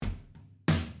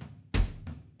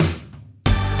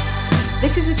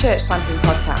This is the Church Planting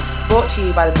Podcast, brought to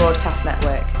you by the Broadcast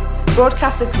Network.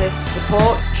 Broadcast exists to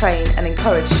support, train and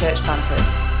encourage church planters.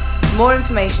 For more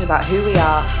information about who we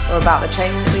are or about the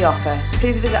training that we offer,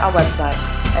 please visit our website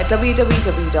at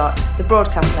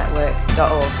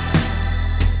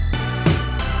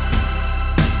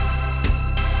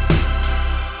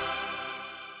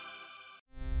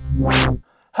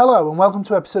Hello and welcome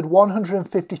to episode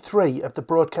 153 of the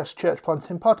Broadcast Church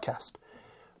Planting Podcast.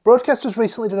 Broadcast has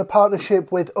recently done a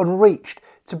partnership with Unreached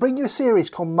to bring you a series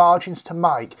called Margins to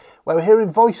Mike, where we're hearing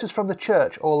voices from the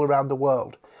church all around the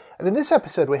world. And in this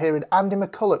episode we're hearing Andy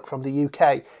McCulloch from the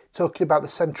UK talking about the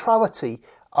centrality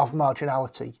of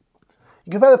marginality.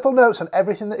 You can find the full notes on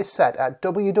everything that is said at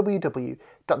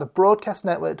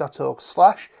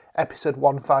www.thebroadcastnetwork.org/episode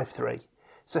 153.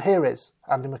 So here is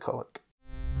Andy McCulloch.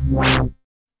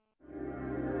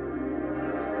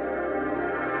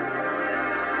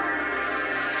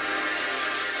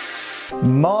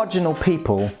 Marginal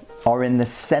people are in the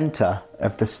centre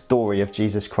of the story of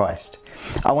Jesus Christ.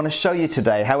 I want to show you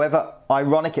today, however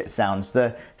ironic it sounds,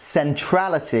 the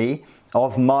centrality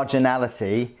of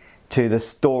marginality to the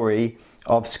story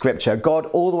of Scripture. God,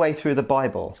 all the way through the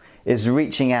Bible, is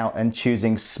reaching out and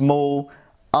choosing small,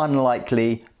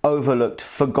 unlikely, overlooked,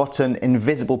 forgotten,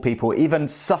 invisible people, even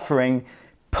suffering,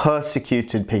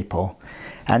 persecuted people,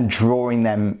 and drawing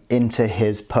them into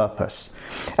his purpose.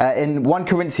 In 1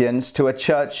 Corinthians, to a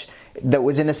church that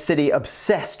was in a city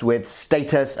obsessed with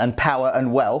status and power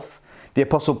and wealth, the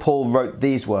Apostle Paul wrote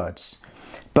these words: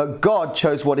 "But God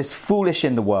chose what is foolish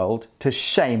in the world to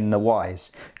shame the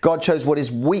wise. God chose what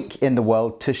is weak in the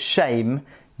world to shame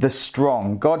the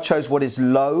strong. God chose what is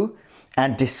low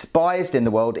and despised in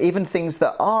the world, even things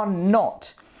that are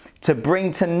not, to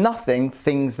bring to nothing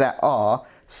things that are,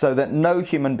 so that no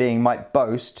human being might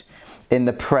boast in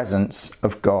the presence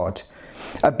of God."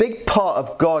 A big part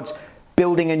of God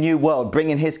building a new world,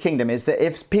 bringing his kingdom, is that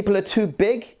if people are too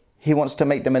big, he wants to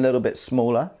make them a little bit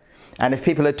smaller. And if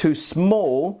people are too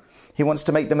small, he wants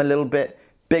to make them a little bit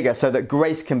bigger, so that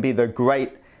grace can be the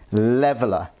great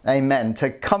leveler. Amen.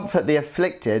 To comfort the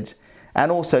afflicted and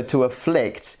also to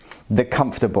afflict the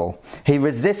comfortable. He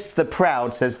resists the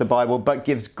proud, says the Bible, but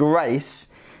gives grace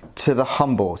to the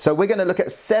humble. So we're going to look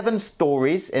at 7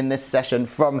 stories in this session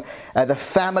from the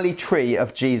family tree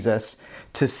of Jesus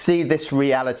to see this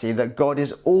reality that God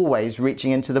is always reaching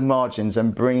into the margins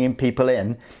and bringing people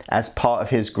in as part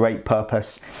of his great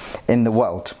purpose in the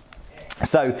world.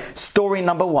 So story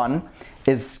number 1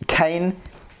 is Cain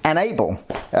and Abel,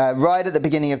 right at the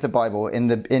beginning of the Bible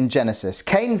in Genesis.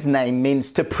 Cain's name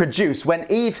means to produce. When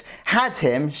Eve had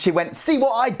him, she went, "See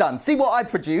what I've done, see what I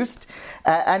produced,"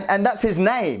 and that's his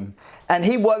name. And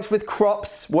he works with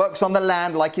crops, works on the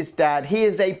land like his dad. He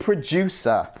is a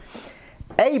producer.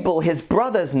 Abel, his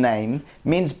brother's name,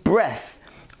 means breath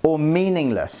or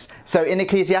meaningless. So in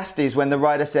Ecclesiastes, when the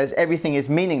writer says everything is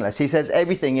meaningless, he says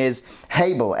everything is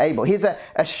Abel. He's a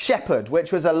shepherd,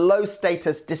 which was a low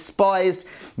status, despised,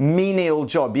 menial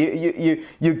job. You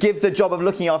give the job of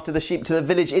looking after the sheep to the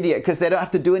village idiot because they don't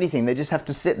have to do anything. They just have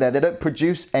to sit there. They don't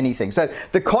produce anything. So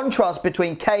the contrast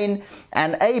between Cain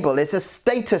and Abel is a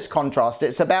status contrast.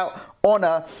 It's about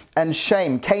honor and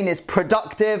shame. Cain is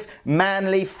productive,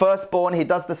 manly, firstborn. He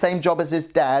does the same job as his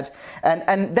dad.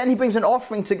 And then he brings an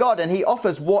offering to God, and he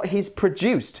offers what he's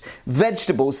produced.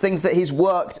 Vegetables, things that he's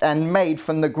worked and made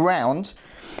from the ground.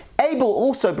 Abel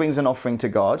also brings an offering to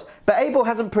God, but Abel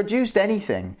hasn't produced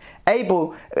anything.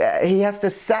 Abel, he has to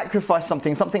sacrifice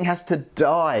something. Something has to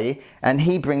die, and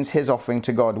he brings his offering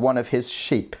to God, one of his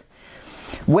sheep.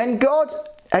 When God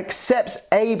accepts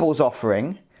Abel's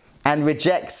offering and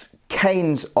rejects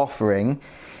Cain's offering,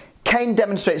 Cain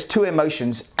demonstrates 2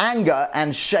 emotions, anger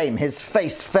and shame. His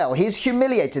face fell. He's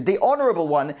humiliated. The honorable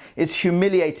one is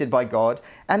humiliated by God,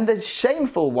 and the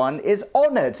shameful one is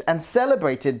honored and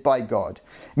celebrated by God.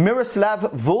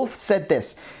 Miroslav Volf said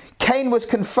this: "Cain was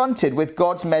confronted with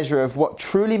God's measure of what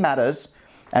truly matters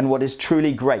and what is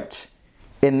truly great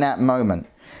in that moment."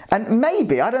 And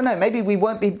maybe, I don't know, maybe we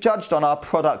won't be judged on our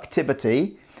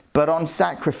productivity, but on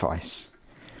sacrifice.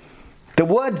 The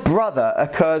word brother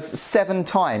occurs 7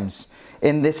 times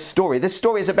in this story. This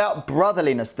story is about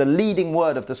brotherliness. The leading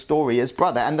word of the story is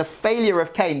brother, and the failure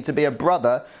of Cain to be a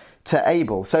brother to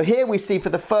Abel. So here we see for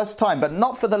the first time, but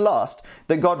not for the last,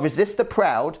 that God resists the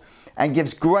proud and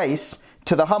gives grace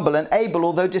to the humble. And Abel,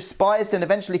 although despised and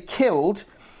eventually killed,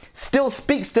 still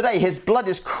speaks today. His blood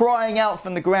is crying out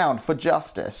from the ground for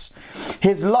justice.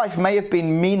 His life may have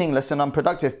been meaningless and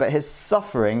unproductive, but his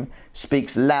suffering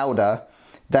speaks louder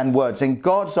than words. In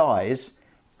God's eyes,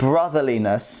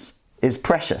 brotherliness is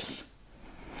precious.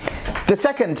 The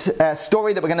second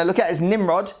story that we're going to look at is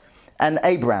Nimrod and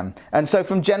Abram. And so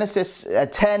from Genesis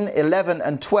 10, 11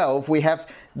 and 12, we have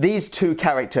these two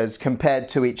characters compared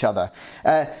to each other.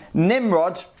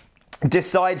 Nimrod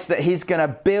decides that he's going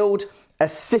to build a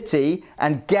city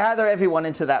and gather everyone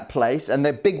into that place. And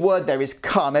the big word there is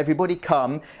come. Everybody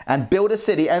come and build a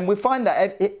city. And we find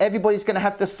that everybody's going to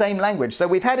have the same language. So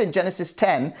we've had in Genesis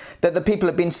 10 that the people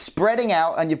have been spreading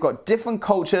out and you've got different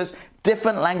cultures,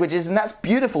 different languages, and that's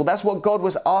beautiful. That's what God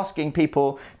was asking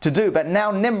people to do. But now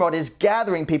Nimrod is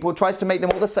gathering people, tries to make them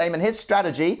all the same. And his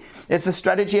strategy is the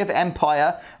strategy of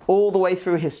empire all the way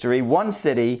through history. One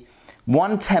city,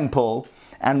 one temple,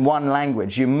 and one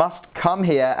language. You must come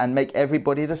here and make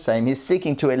everybody the same. He's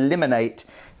seeking to eliminate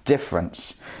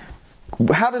difference.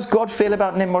 How does God feel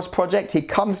about Nimrod's project? He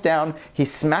comes down, he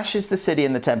smashes the city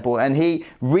and the temple, and he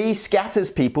re-scatters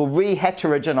people,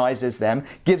 re-heterogenizes them,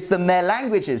 gives them their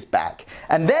languages back.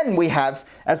 And then we have,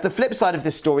 as the flip side of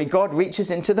this story, God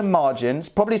reaches into the margins,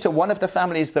 probably to one of the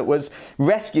families that was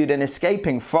rescued and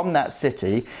escaping from that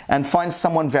city, and finds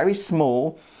someone very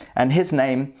small, and his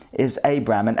name is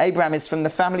Abram. And Abram is from the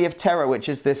family of Terah, which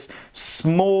is this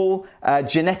small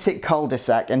genetic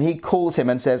cul-de-sac. And he calls him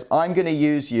and says, I'm going to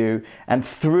use you, and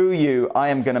through you I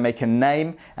am going to make a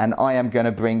name, and I am going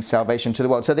to bring salvation to the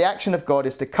world. So the action of God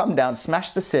is to come down,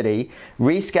 smash the city,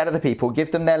 re-scatter the people,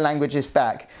 give them their languages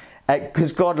back,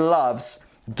 because God loves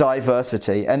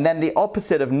diversity. And then the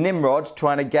opposite of Nimrod,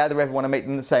 trying to gather everyone and make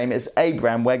them the same, is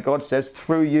Abram, where God says,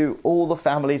 through you all the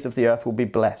families of the earth will be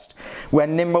blessed.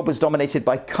 When Nimrod was dominated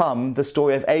by come, the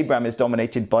story of Abram is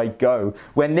dominated by go.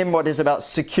 When Nimrod is about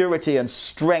security and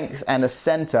strength and a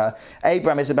center,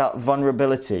 Abram is about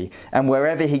vulnerability. And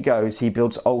wherever he goes, he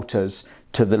builds altars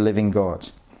to the living God.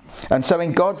 And so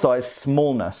in God's eyes,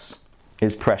 smallness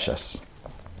is precious.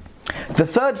 The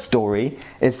third story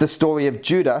is the story of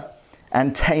Judah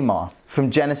and Tamar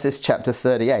from Genesis chapter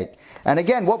 38. And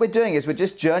again, what we're doing is we're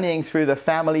just journeying through the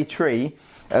family tree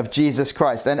of Jesus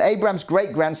Christ. And Abraham's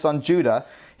great-grandson Judah,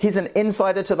 he's an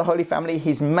insider to the Holy Family.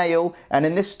 He's male, and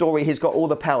in this story he's got all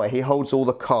the power. He holds all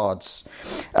the cards.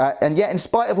 And yet in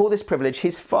spite of all this privilege,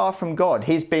 he's far from God.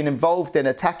 He's been involved in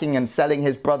attacking and selling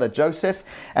his brother Joseph,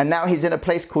 and now he's in a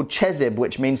place called Chezib,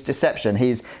 which means deception.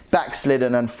 He's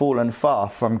backslidden and fallen far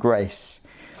from grace.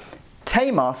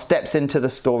 Tamar steps into the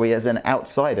story as an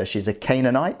outsider. She's a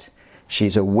Canaanite,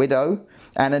 she's a widow,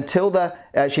 and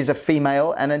she's a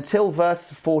female, and until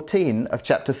verse 14 of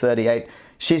chapter 38,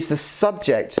 she's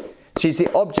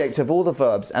the object of all the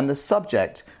verbs and the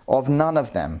subject of none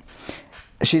of them.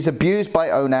 She's abused by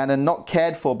Onan and not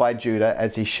cared for by Judah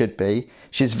as he should be.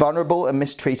 She's vulnerable and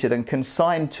mistreated and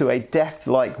consigned to a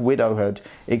death-like widowhood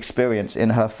experience in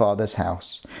her father's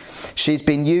house. She's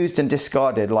been used and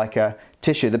discarded like a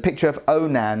tissue. The picture of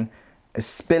Onan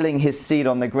spilling his seed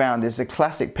on the ground is a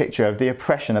classic picture of the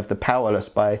oppression of the powerless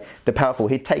by the powerful.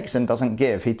 He takes and doesn't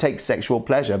give. He takes sexual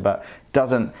pleasure but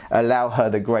doesn't allow her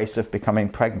the grace of becoming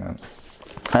pregnant.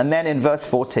 And then in verse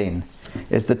 14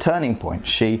 is the turning point.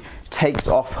 She takes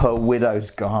off her widow's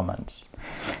garments.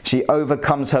 She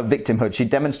overcomes her victimhood. She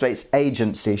demonstrates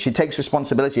agency. She takes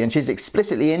responsibility, and she's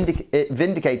explicitly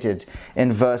vindicated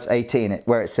in verse 18,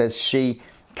 where it says she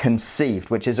conceived,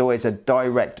 which is always a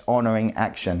direct honouring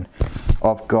action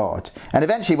of God. And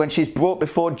eventually when she's brought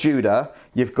before Judah,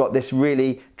 you've got this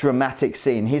really dramatic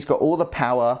scene. He's got all the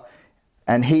power,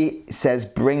 and he says,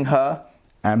 bring her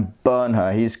and burn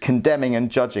her. He's condemning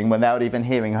and judging without even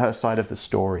hearing her side of the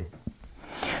story.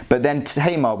 But then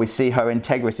Tamar, we see her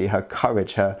integrity, her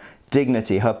courage, her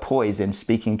dignity, her poise in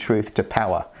speaking truth to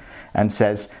power, and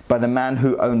says, by the man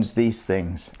who owns these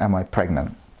things am I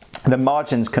pregnant. The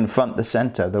margins confront the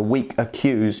center. The weak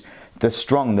accuse the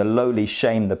strong. The lowly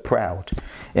shame the proud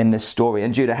in this story.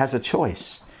 And Judah has a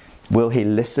choice. Will he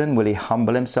listen? Will he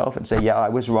humble himself and say, yeah, I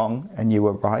was wrong and you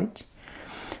were right?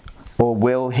 Or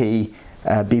will he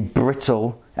be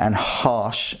brittle and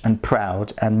harsh and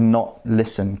proud and not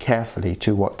listen carefully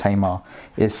to what Tamar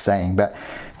is saying? But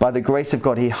by the grace of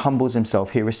God, he humbles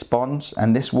himself, he responds,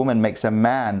 and this woman makes a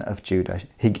man of Judah.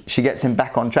 She gets him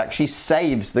back on track. She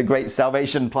saves the great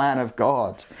salvation plan of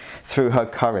God through her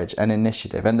courage and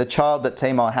initiative. And the child that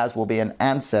Tamar has will be an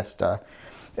ancestor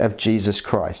of Jesus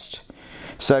Christ.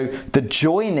 So the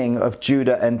joining of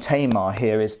Judah and Tamar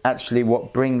here is actually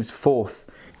what brings forth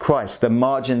Christ, the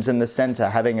margins in the center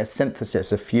having a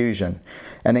synthesis, a fusion.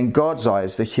 And in God's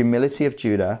eyes, the humility of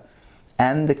Judah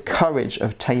and the courage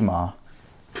of Tamar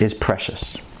is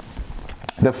precious.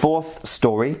 The fourth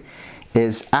story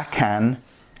is Achan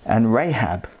and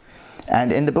Rahab.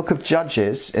 And in the book of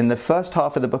Judges, in the first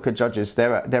half of the book of Judges,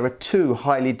 there are two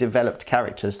highly developed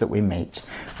characters that we meet.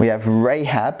 We have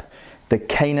Rahab, the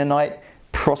Canaanite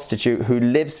prostitute who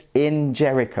lives in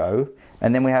Jericho.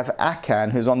 And then we have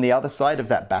Achan, who's on the other side of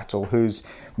that battle, who's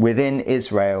within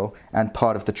Israel and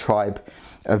part of the tribe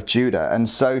of Judah. And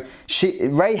so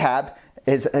Rahab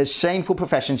is a shameful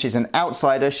profession. She's an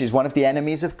outsider. She's one of the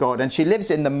enemies of God. And she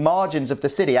lives in the margins of the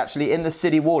city, actually in the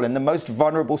city wall, in the most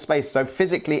vulnerable space, so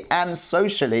physically and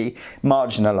socially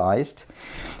marginalized.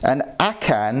 And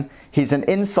Achan, he's an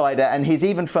insider, and he's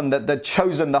even from the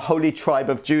chosen, the holy tribe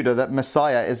of Judah that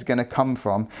Messiah is going to come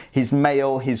from. He's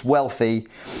male, he's wealthy.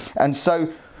 And so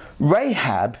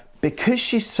Rahab, because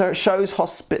she shows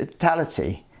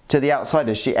hospitality to the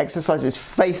outsiders, she exercises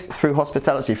faith through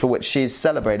hospitality, for which she is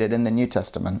celebrated in the New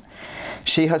Testament.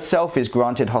 She herself is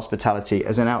granted hospitality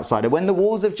as an outsider. When the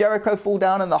walls of Jericho fall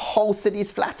down and the whole city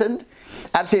is flattened,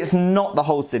 actually it's not the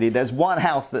whole city. There's one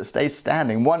house that stays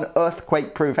standing, one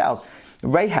earthquake-proof house,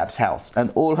 Rahab's house,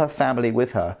 and all her family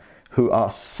with her, who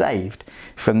are saved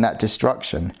from that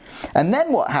destruction. And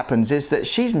then what happens is that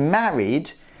she's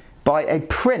married by a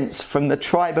prince from the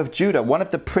tribe of Judah. One of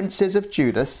the princes of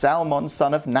Judah, Salmon,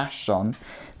 son of Nashon,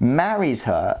 marries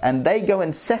her, and they go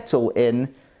and settle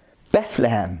in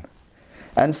Bethlehem.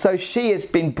 And so she has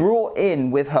been brought in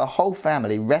with her whole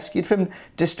family, rescued from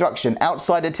destruction,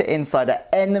 outsider to insider,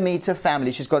 enemy to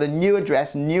family. She's got a new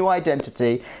address, new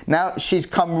identity. Now she's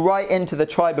come right into the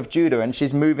tribe of Judah, and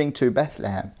she's moving to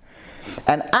Bethlehem.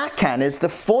 And Achan is the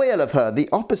foil of her, the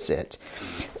opposite.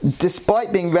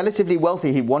 Despite being relatively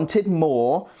wealthy, he wanted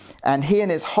more, and he and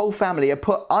his whole family are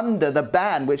put under the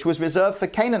ban which was reserved for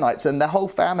Canaanites, and the whole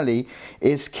family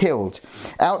is killed.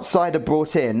 Outsider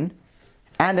brought in,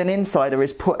 and an insider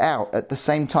is put out at the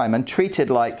same time and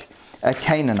treated like a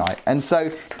Canaanite. And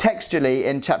so textually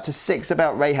in chapter 6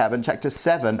 about Rahab and chapter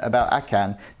 7 about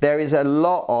Achan, there is a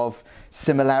lot of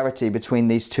similarity between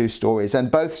these two stories, and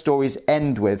both stories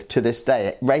end with "to this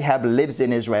day." Rahab lives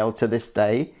in Israel to this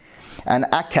day, and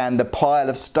Achan, the pile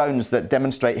of stones that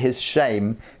demonstrate his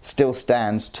shame, still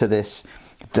stands to this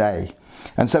day.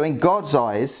 And so in God's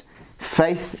eyes,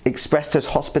 faith expressed as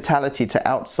hospitality to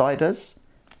outsiders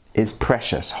is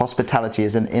precious. Hospitality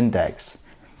is an index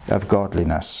of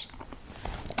godliness.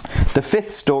 The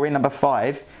fifth story, number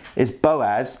 5, is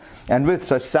Boaz and Ruth.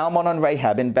 So Salmon and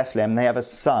Rahab in Bethlehem, they have a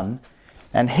son,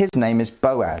 and his name is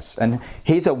Boaz. And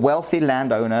he's a wealthy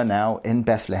landowner now in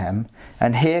Bethlehem.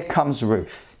 And here comes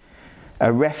Ruth,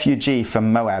 a refugee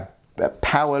from Moab,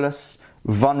 powerless,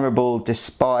 vulnerable,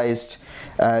 despised,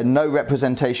 no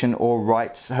representation or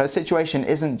rights. Her situation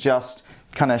isn't just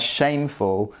kind of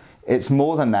shameful. It's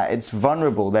more than that. It's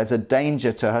vulnerable. There's a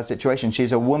danger to her situation.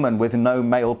 She's a woman with no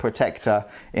male protector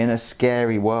in a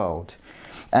scary world.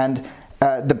 And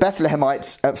the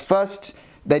Bethlehemites, at first,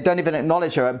 they don't even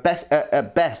acknowledge her.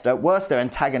 At best, at worst, they're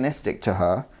antagonistic to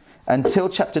her until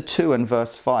chapter 2 and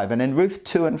verse 5. And in Ruth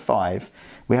 2 and 5,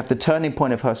 we have the turning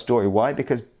point of her story. Why?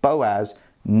 Because Boaz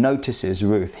notices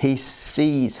Ruth. He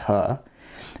sees her,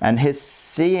 and his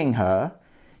seeing her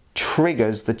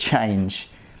triggers the change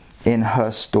in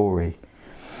her story.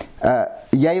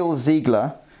 Yael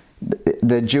Ziegler,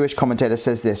 the Jewish commentator,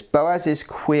 says this: Boaz's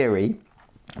query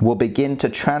will begin to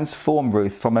transform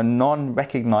Ruth from a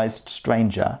non-recognized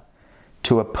stranger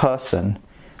to a person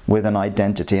with an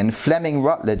identity. And Fleming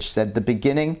Rutledge said the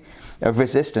beginning of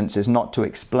resistance is not to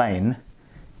explain,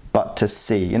 but to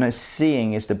see. You know,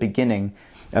 seeing is the beginning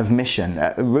of mission.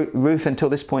 Ruth, until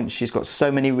this point, she's got so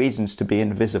many reasons to be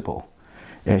invisible.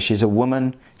 She's a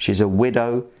woman, she's a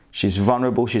widow, she's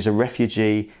vulnerable, she's a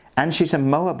refugee, and she's a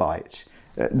Moabite.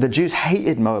 The Jews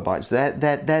hated Moabites. They're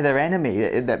their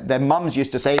enemy. Their mums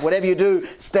used to say, whatever you do,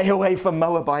 stay away from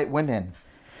Moabite women.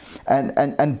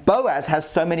 And Boaz has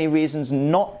so many reasons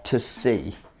not to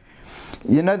see.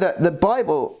 You know, the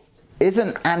Bible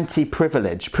isn't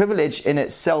anti-privilege. Privilege in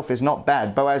itself is not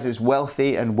bad. Boaz is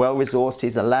wealthy and well-resourced.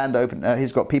 He's a landowner.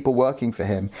 He's got people working for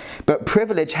him. But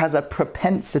privilege has a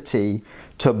propensity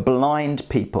to blind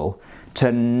people,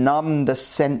 to numb the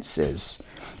senses.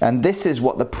 And this is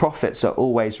what the prophets are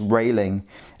always railing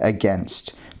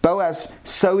against. Boaz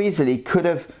so easily could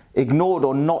have ignored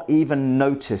or not even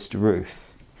noticed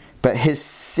Ruth. But his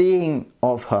seeing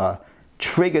of her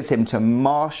triggers him to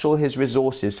marshal his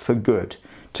resources for good,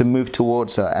 to move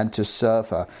towards her and to serve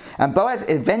her. And Boaz's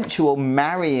eventual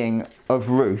marrying of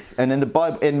Ruth, and in the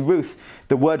Bible, in Ruth,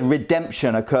 the word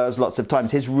redemption occurs lots of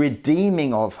times. His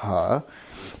redeeming of her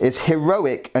is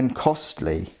heroic and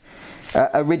costly.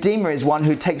 A redeemer is one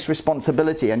who takes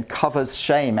responsibility and covers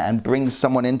shame and brings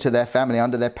someone into their family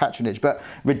under their patronage. But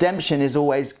redemption is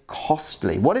always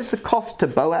costly. What is the cost to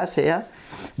Boaz here?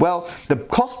 Well, the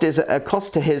cost is a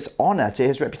cost to his honor, to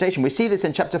his reputation. We see this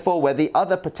in chapter 4 where the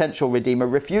other potential redeemer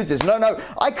refuses. No,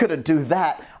 I couldn't do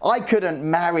that. I couldn't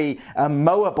marry a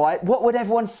Moabite. What would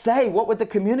everyone say? What would the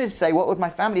community say? What would my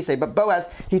family say? But Boaz,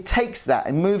 he takes that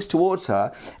and moves towards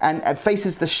her and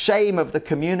faces the shame of the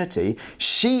community.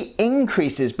 She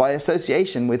increases by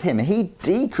association with him. He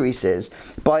decreases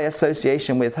by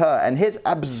association with her. And his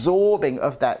absorbing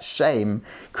of that shame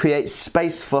creates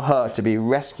space for her to be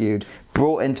rescued,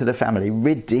 brought into the family,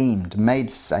 redeemed, made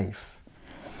safe.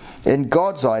 In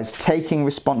God's eyes, taking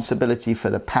responsibility for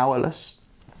the powerless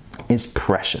is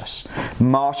precious.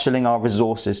 Marshalling our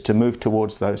resources to move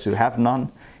towards those who have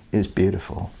none is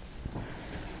beautiful.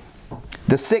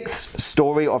 The sixth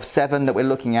story of 7 that we're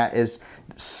looking at is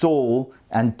Saul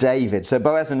and David. So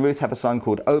Boaz and Ruth have a son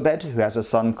called Obed, who has a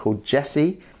son called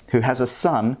Jesse, who has a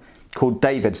son called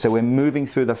David. So we're moving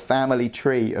through the family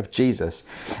tree of Jesus.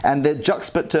 And the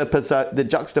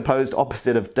juxtaposed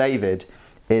opposite of David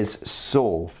is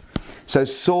Saul. So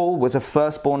Saul was a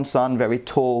firstborn son, very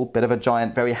tall, bit of a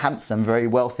giant, very handsome, very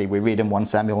wealthy. We read in 1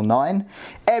 Samuel 9.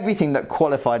 Everything that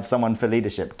qualified someone for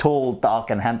leadership. Tall, dark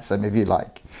and handsome, if you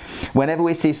like. Whenever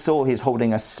we see Saul, he's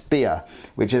holding a spear,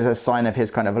 which is a sign of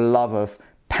his kind of love of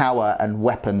power and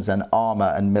weapons and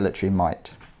armor and military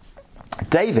might.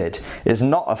 David is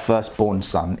not a firstborn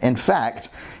son. In fact,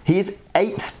 he's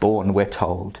 8th born, we're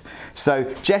told. So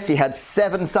Jesse had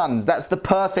 7 sons. That's the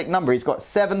perfect number. He's got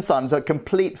 7 sons, a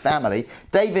complete family.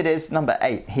 David is number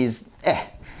 8. He's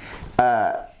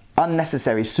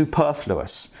unnecessary,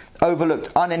 superfluous, overlooked,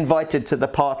 uninvited to the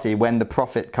party when the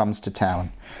prophet comes to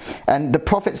town. And the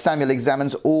prophet Samuel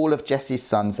examines all of Jesse's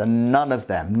sons, and none of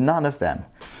them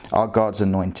are God's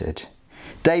anointed.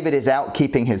 David is out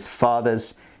keeping his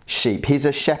father's sheep. He's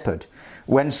a shepherd.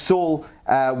 When Saul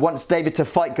wants David to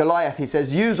fight Goliath, he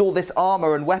says, use all this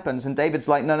armor and weapons. And David's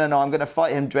like, no, I'm going to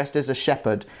fight him dressed as a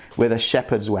shepherd with a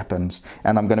shepherd's weapons.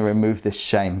 And I'm going to remove this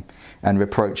shame and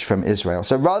reproach from Israel.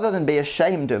 So rather than be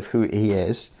ashamed of who he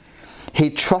is, he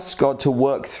trusts God to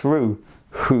work through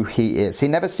who he is. He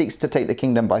never seeks to take the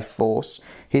kingdom by force.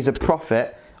 He's a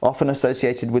prophet, often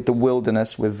associated with the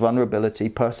wilderness, with vulnerability,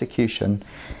 persecution.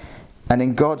 And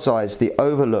in God's eyes, the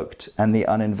overlooked and the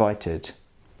uninvited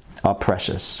are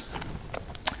precious.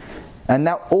 And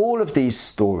now all of these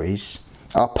stories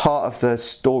are part of the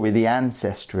story, the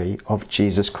ancestry of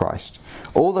Jesus Christ.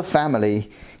 All the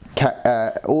family,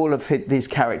 all of these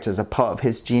characters are part of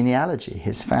his genealogy,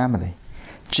 his family.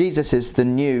 Jesus is the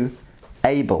new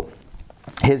Abel.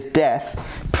 His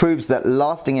death proves that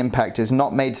lasting impact is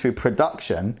not made through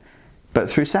production, but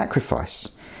through sacrifice.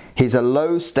 He's a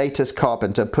low-status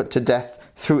carpenter put to death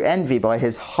through envy by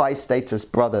his high-status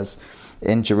brothers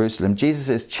in Jerusalem. Jesus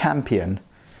is champion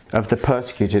of the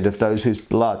persecuted, of those whose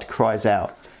blood cries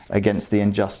out against the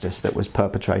injustice that was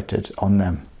perpetrated on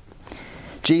them.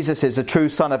 Jesus is a true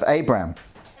son of Abraham.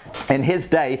 In his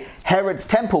day, Herod's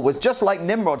temple was just like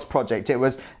Nimrod's project. It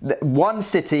was one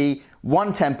city,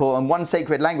 one temple, and one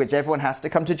sacred language. Everyone has to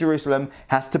come to Jerusalem,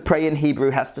 has to pray in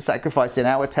Hebrew, has to sacrifice in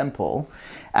our temple.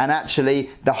 And actually,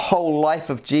 the whole life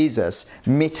of Jesus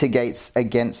mitigates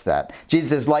against that.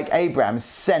 Jesus is like Abraham,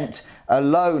 sent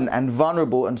alone and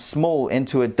vulnerable and small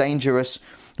into a dangerous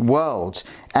world.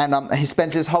 And he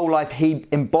spends his whole life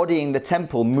embodying the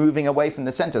temple, moving away from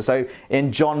the center. So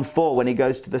in John 4, when he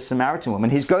goes to the Samaritan woman,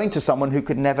 he's going to someone who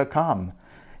could never come.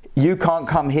 You can't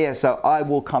come here, so I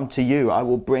will come to you. I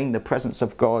will bring the presence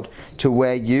of God to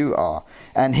where you are.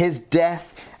 And his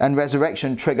death and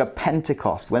resurrection trigger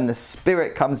Pentecost, when the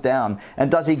Spirit comes down and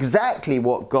does exactly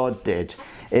what God did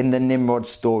in the Nimrod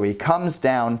story. Comes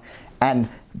down and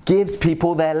gives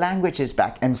people their languages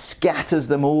back and scatters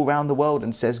them all around the world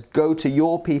and says, go to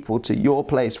your people, to your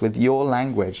place with your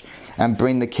language and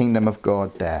bring the kingdom of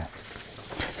God there.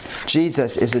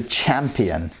 Jesus is a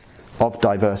champion of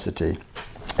diversity.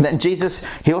 And then Jesus,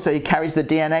 he carries the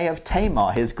DNA of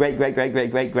Tamar, his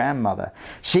great-great-great-great-great-grandmother.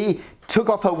 She took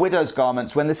off her widow's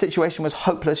garments when the situation was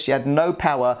hopeless. She had no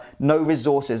power, no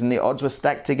resources, and the odds were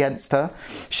stacked against her.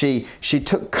 She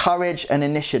took courage and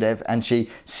initiative, and she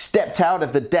stepped out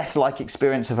of the death-like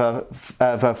experience of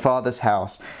her father's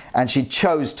house, and she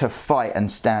chose to fight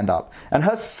and stand up. And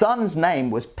her son's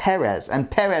name was Perez, and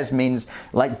Perez means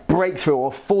like breakthrough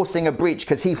or forcing a breach,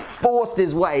 because he forced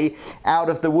his way out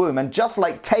of the womb. And just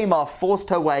like Tamar forced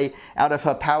her way out of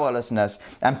her powerlessness,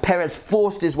 and Perez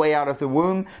forced his way out of the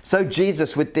womb, so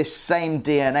Jesus, with this same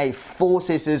DNA,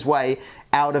 forces his way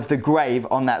out of the grave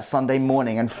on that Sunday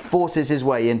morning and forces his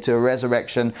way into a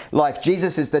resurrection life.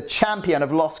 Jesus is the champion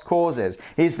of lost causes.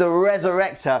 He's the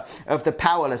resurrector of the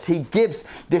powerless. He gives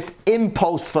this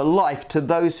impulse for life to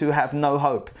those who have no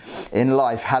hope in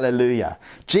life. Hallelujah.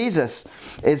 Jesus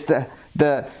is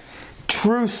the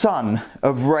true son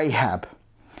of Rahab.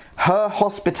 Her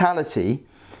hospitality,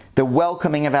 the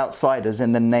welcoming of outsiders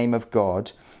in the name of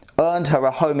God, earned her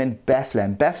a home in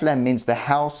Bethlehem. Bethlehem means the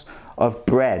house of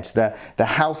bread, the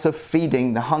house of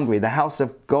feeding the hungry, the house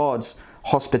of God's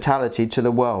hospitality to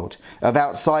the world, of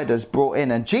outsiders brought in.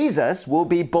 And Jesus will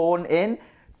be born in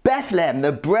Bethlehem,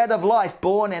 the bread of life,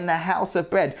 born in the house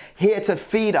of bread, here to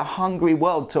feed a hungry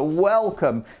world, to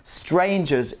welcome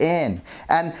strangers in.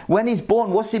 And when he's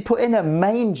born, what's he put in? A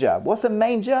manger. What's a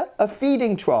manger? A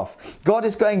feeding trough. God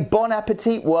is going, bon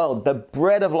appetit world, the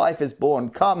bread of life is born.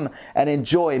 Come and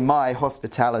enjoy my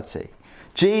hospitality.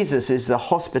 Jesus is the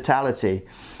hospitality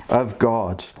of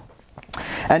God.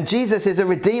 And Jesus is a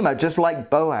redeemer, just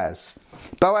like Boaz.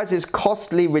 Boaz is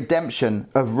costly redemption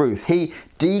of Ruth. He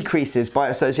decreases by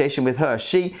association with her.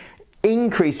 She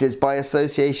increases by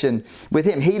association with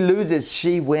him. He loses,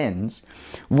 she wins.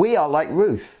 We are like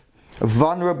Ruth,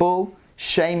 vulnerable,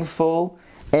 shameful,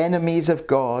 enemies of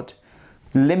God,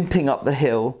 limping up the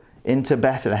hill into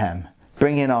Bethlehem,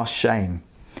 bringing our shame.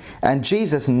 And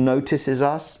Jesus notices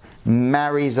us,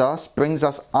 marries us, brings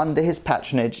us under his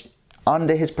patronage,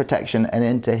 under his protection, and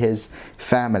into his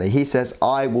family. He says,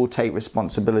 I will take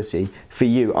responsibility for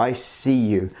you. I see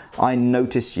you. I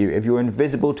notice you. If you're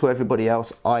invisible to everybody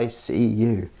else, I see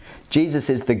you. Jesus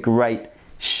is the great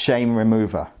shame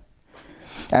remover.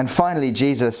 And finally,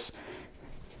 Jesus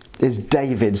is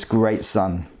David's great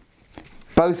son.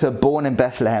 Both are born in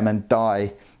Bethlehem and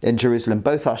die in Jerusalem.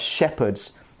 Both are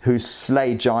shepherds who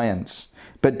slay giants.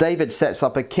 But David sets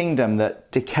up a kingdom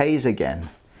that decays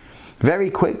again. Very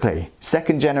quickly,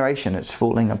 second generation, it's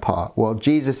falling apart, while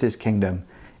Jesus' kingdom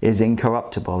is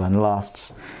incorruptible and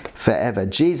lasts forever.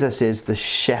 Jesus is the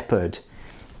shepherd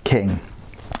king.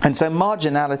 And so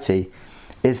marginality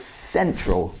is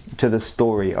central to the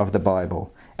story of the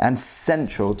Bible and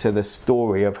central to the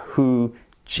story of who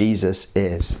Jesus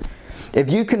is.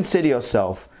 If you consider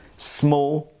yourself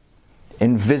small,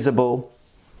 invisible,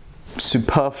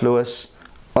 superfluous,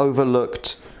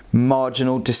 overlooked,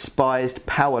 marginal, despised,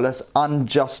 powerless,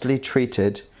 unjustly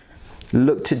treated,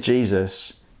 look to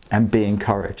Jesus and be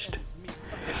encouraged.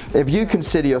 If you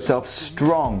consider yourself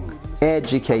strong,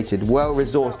 educated,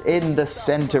 well-resourced, in the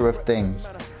center of things,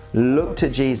 look to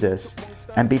Jesus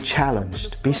and be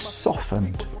challenged, be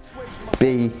softened,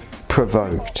 be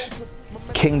provoked.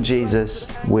 King Jesus,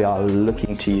 we are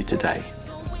looking to you today.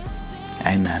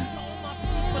 Amen.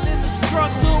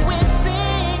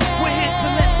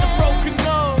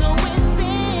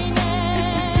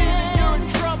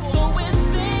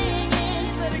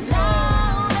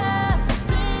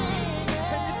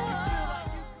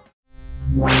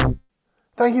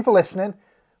 Thank you for listening.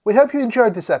 We hope you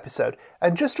enjoyed this episode,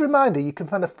 and just a reminder, you can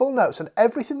find the full notes on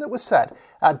everything that was said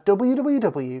at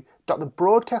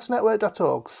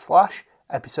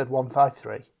www.thebroadcastnetwork.org/episode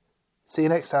 153. See you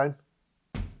next time.